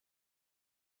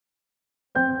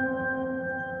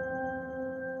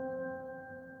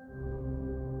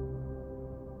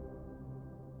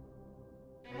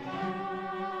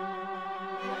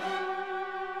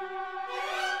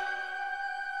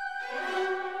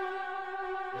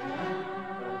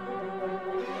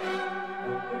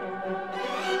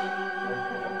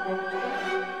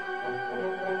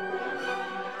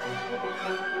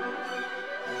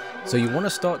So you want to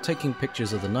start taking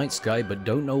pictures of the night sky but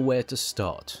don't know where to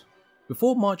start.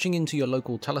 Before marching into your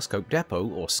local telescope depot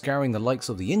or scouring the likes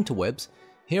of the interwebs,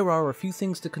 here are a few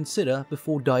things to consider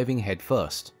before diving head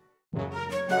first.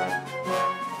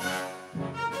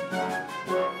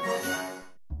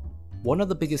 One of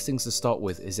the biggest things to start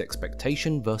with is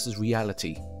expectation versus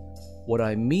reality. What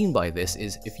I mean by this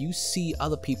is if you see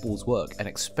other people's work and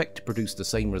expect to produce the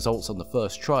same results on the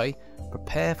first try,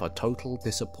 prepare for total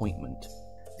disappointment.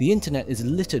 The internet is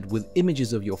littered with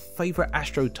images of your favorite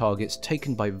astro targets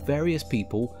taken by various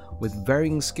people with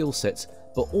varying skill sets,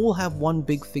 but all have one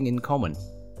big thing in common: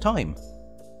 time.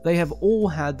 They have all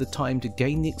had the time to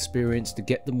gain the experience to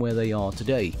get them where they are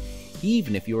today.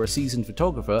 Even if you're a seasoned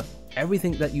photographer,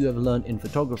 everything that you have learned in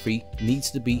photography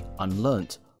needs to be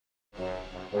unlearnt.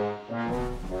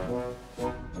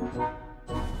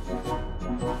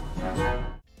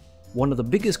 One of the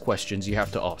biggest questions you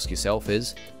have to ask yourself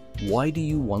is, why do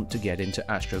you want to get into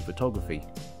astrophotography?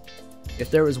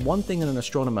 If there is one thing an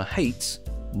astronomer hates,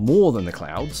 more than the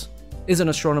clouds, is an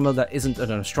astronomer that isn't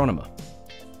an astronomer.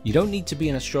 You don't need to be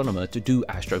an astronomer to do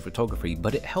astrophotography,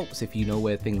 but it helps if you know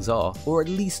where things are, or at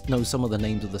least know some of the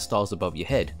names of the stars above your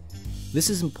head. This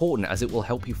is important as it will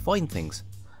help you find things.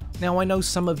 Now I know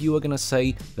some of you are going to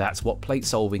say that's what plate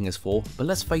solving is for, but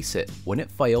let's face it, when it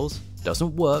fails,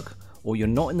 doesn't work, or you're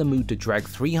not in the mood to drag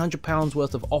 £300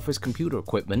 worth of office computer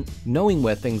equipment, knowing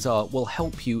where things are will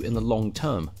help you in the long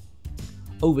term.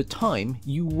 Over time,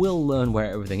 you will learn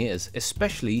where everything is,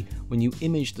 especially when you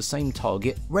image the same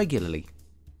target regularly.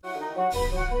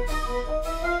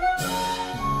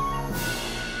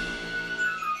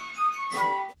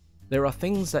 There are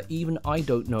things that even I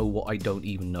don't know what I don't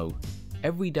even know.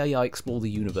 Every day I explore the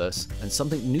universe and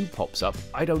something new pops up,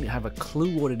 I don't have a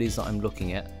clue what it is that I'm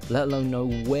looking at, let alone know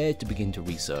where to begin to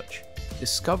research.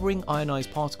 Discovering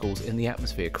ionized particles in the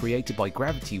atmosphere created by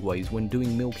gravity waves when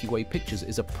doing Milky Way pictures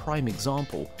is a prime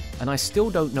example, and I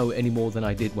still don't know any more than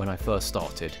I did when I first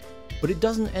started. But it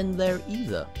doesn't end there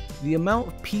either. The amount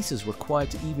of pieces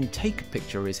required to even take a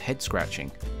picture is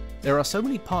head-scratching. There are so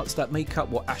many parts that make up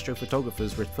what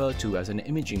astrophotographers refer to as an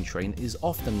imaging train is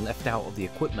often left out of the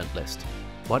equipment list.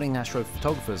 Budding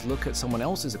astrophotographers look at someone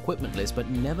else's equipment list but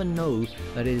never know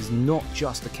that it is not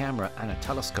just a camera and a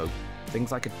telescope.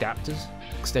 Things like adapters,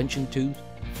 extension tubes,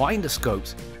 finder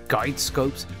scopes, guide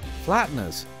scopes,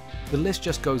 flatteners. The list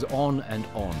just goes on and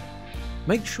on.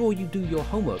 Make sure you do your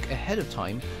homework ahead of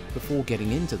time before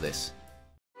getting into this.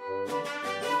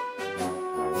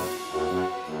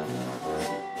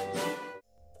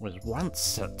 Was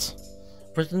once it,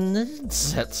 but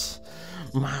needs it.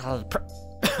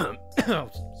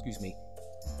 Excuse me.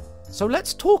 So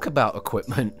let's talk about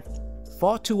equipment.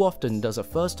 Far too often does a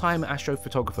first-time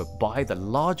astrophotographer buy the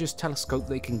largest telescope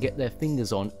they can get their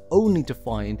fingers on, only to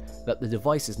find that the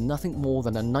device is nothing more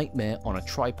than a nightmare on a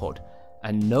tripod.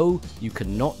 And no, you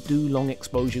cannot do long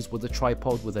exposures with a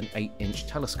tripod with an 8-inch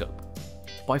telescope.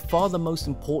 By far the most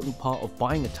important part of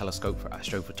buying a telescope for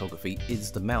astrophotography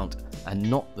is the mount, and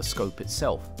not the scope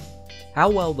itself. How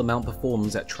well the mount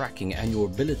performs at tracking and your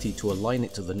ability to align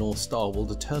it to the North Star will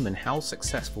determine how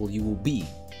successful you will be.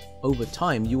 Over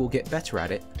time you will get better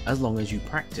at it as long as you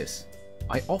practice.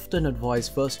 I often advise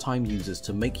first-time users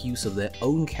to make use of their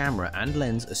own camera and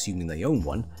lens, assuming they own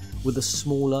one, with a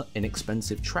smaller,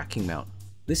 inexpensive tracking mount.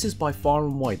 This is by far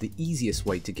and wide the easiest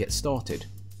way to get started.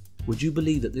 Would you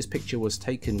believe that this picture was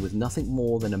taken with nothing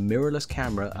more than a mirrorless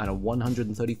camera and a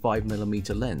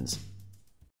 135mm lens?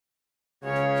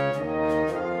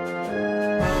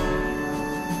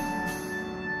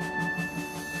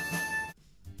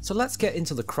 So let's get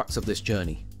into the crux of this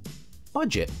journey.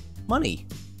 Budget. Money.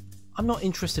 I'm not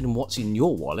interested in what's in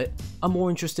your wallet, I'm more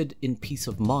interested in peace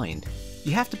of mind.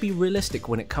 You have to be realistic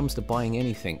when it comes to buying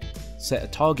anything. Set a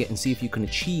target and see if you can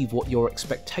achieve what your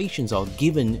expectations are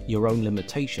given your own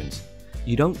limitations.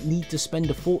 You don't need to spend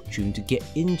a fortune to get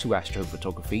into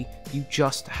astrophotography, you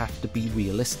just have to be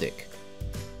realistic.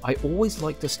 I always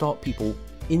like to start people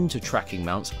into tracking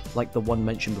mounts like the one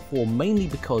mentioned before, mainly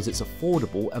because it's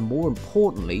affordable and more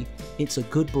importantly, it's a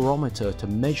good barometer to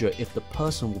measure if the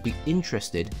person will be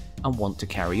interested and want to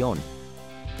carry on.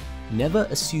 Never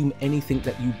assume anything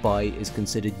that you buy is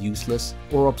considered useless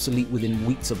or obsolete within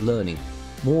weeks of learning.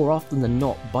 More often than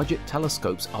not, budget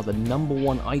telescopes are the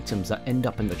 #1 items that end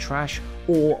up in the trash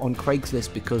or on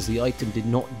Craigslist because the item did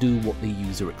not do what the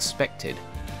user expected.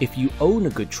 If you own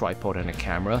a good tripod and a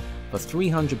camera, for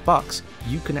 $300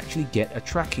 you can actually get a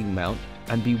tracking mount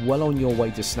and be well on your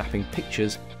way to snapping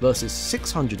pictures versus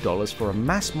 $600 for a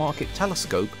mass market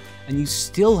telescope, and you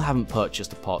still haven't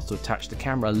purchased the parts to attach the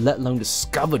camera, let alone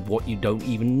discovered what you don't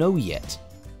even know yet.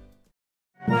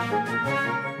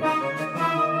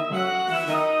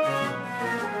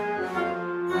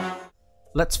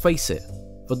 Let's face it,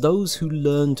 for those who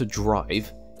learn to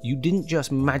drive, you didn't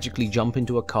just magically jump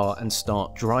into a car and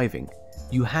start driving.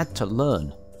 You had to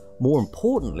learn. More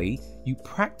importantly, you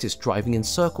practiced driving in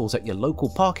circles at your local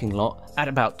parking lot at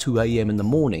about 2 AM in the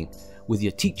morning, with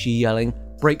your teacher yelling,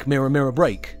 "Brake, mirror, mirror,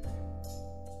 brake."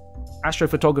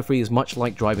 Astrophotography is much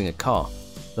like driving a car.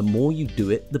 The more you do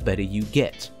it, the better you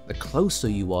get, the closer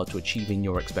you are to achieving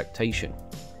your expectation.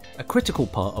 A critical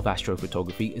part of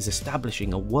astrophotography is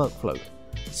establishing a workflow,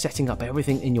 setting up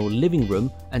everything in your living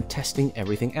room and testing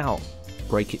everything out.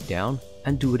 Break it down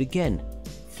and do it again.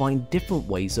 Find different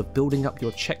ways of building up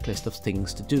your checklist of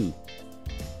things to do.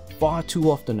 Far too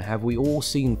often have we all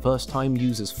seen first-time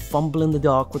users fumble in the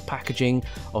dark with packaging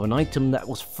of an item that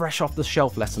was fresh off the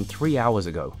shelf less than 3 hours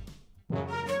ago.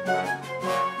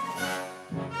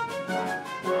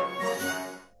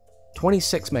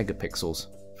 26 megapixels,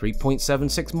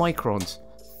 3.76 microns,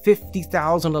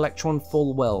 50,000 electron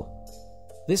full well.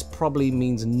 This probably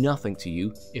means nothing to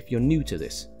you if you're new to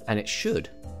this, and it should.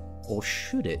 Or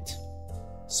should it?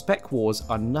 Spec wars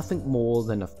are nothing more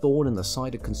than a thorn in the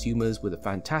side of consumers with a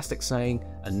fantastic saying,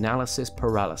 analysis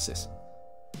paralysis.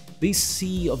 These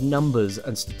sea of numbers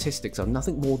and statistics are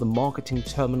nothing more than marketing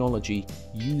terminology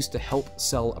used to help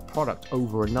sell a product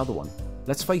over another one.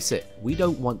 Let's face it, we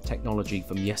don't want technology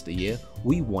from yesteryear,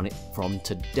 we want it from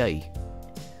today.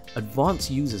 Advanced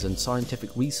users and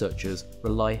scientific researchers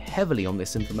rely heavily on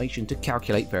this information to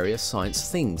calculate various science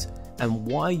things, and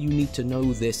why you need to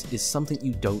know this is something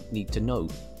you don't need to know.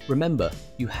 Remember,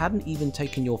 you haven't even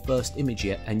taken your first image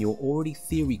yet and you're already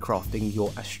theory crafting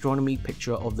your Astronomy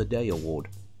Picture of the Day award.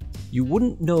 You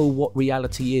wouldn't know what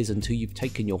reality is until you've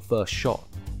taken your first shot.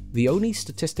 The only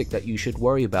statistic that you should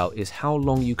worry about is how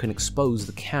long you can expose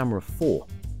the camera for.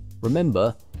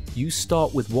 Remember, you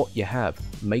start with what you have,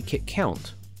 make it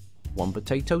count. 1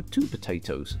 potato, 2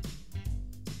 potatoes.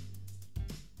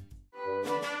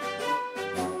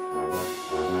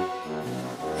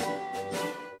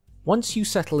 Once you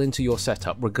settle into your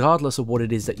setup, regardless of what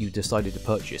it is that you decided to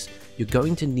purchase, you're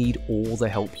going to need all the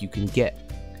help you can get.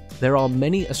 There are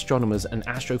many astronomers and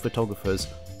astrophotographers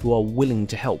who are willing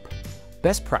to help.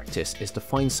 Best practice is to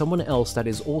find someone else that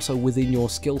is also within your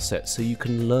skill set so you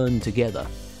can learn together.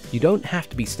 You don't have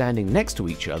to be standing next to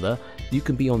each other, you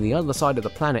can be on the other side of the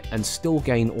planet and still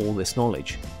gain all this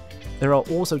knowledge. There are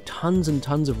also tons and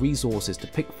tons of resources to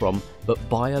pick from, but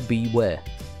buyer beware.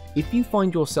 If you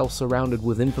find yourself surrounded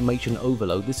with information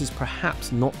overload, this is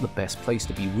perhaps not the best place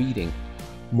to be reading.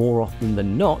 More often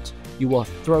than not, you are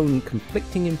thrown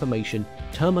conflicting information,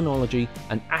 terminology,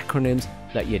 and acronyms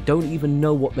that you don't even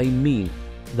know what they mean.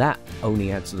 That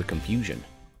only adds to the confusion.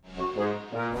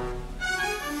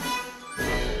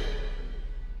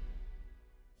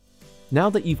 Now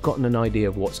that you've gotten an idea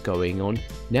of what's going on,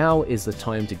 now is the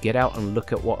time to get out and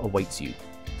look at what awaits you.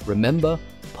 Remember,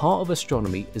 part of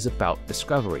astronomy is about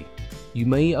discovery. You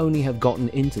may only have gotten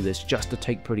into this just to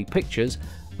take pretty pictures,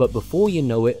 but before you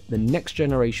know it, the next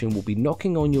generation will be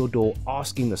knocking on your door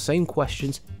asking the same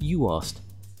questions you asked.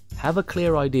 Have a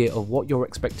clear idea of what your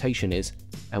expectation is,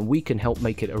 and we can help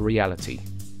make it a reality.